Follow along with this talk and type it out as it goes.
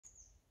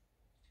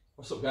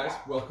What's up guys,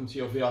 welcome to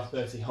your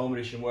VR30 home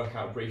edition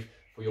workout brief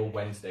for your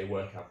Wednesday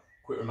workout.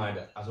 Quick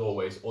reminder, as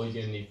always, all you're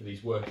going to need for these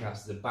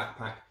workouts is a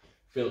backpack,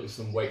 fill it with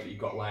some weight that you've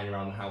got lying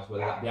around the house,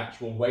 whether that be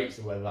actual weights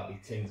or whether that be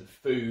tins of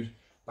food,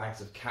 bags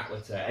of cat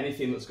litter,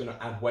 anything that's going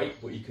to add weight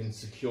but you can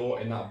secure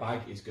in that bag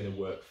is going to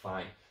work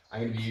fine.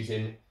 I'm going to be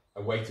using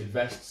a weighted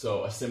vest,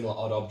 so a similar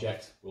odd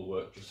object will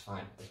work just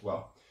fine as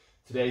well.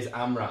 Today's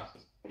AMRAP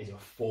is a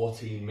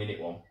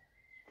 14-minute one.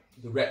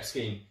 The rep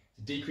scheme,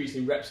 the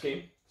decreasing rep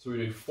scheme, so we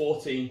do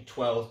 14,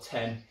 12,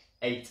 10,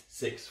 8,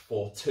 6,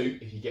 4, 2.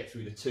 If you get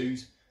through the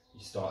 2s, you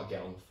start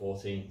again on the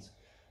 14s.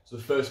 So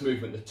the first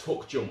movement, the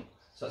tuck jump.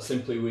 So that's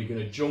simply we're going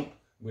to jump,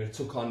 we're going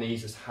to tuck our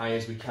knees as high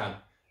as we can.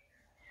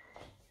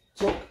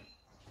 Tuck,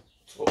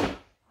 tuck,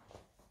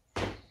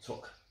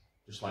 tuck,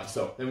 just like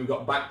so. Then we've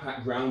got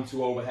backpack ground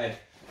to overhead.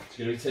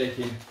 So you're going to be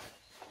taking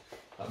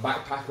that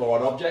backpack or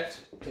an object,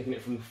 taking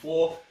it from the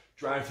floor,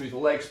 drive through the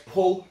legs,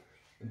 pull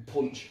and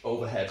punch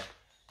overhead.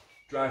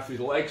 Drive through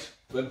the legs,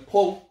 then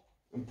pull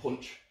and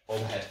punch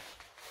overhead.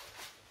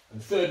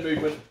 And the third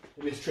movement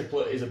in this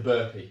triplet is a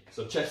burpee.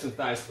 So chest and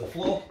thighs to the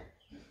floor,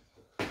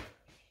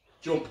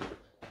 jump,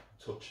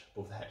 touch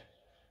above the head.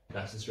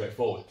 Nice and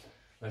straightforward.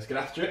 Let's get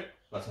after it.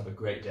 Let's have a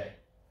great day.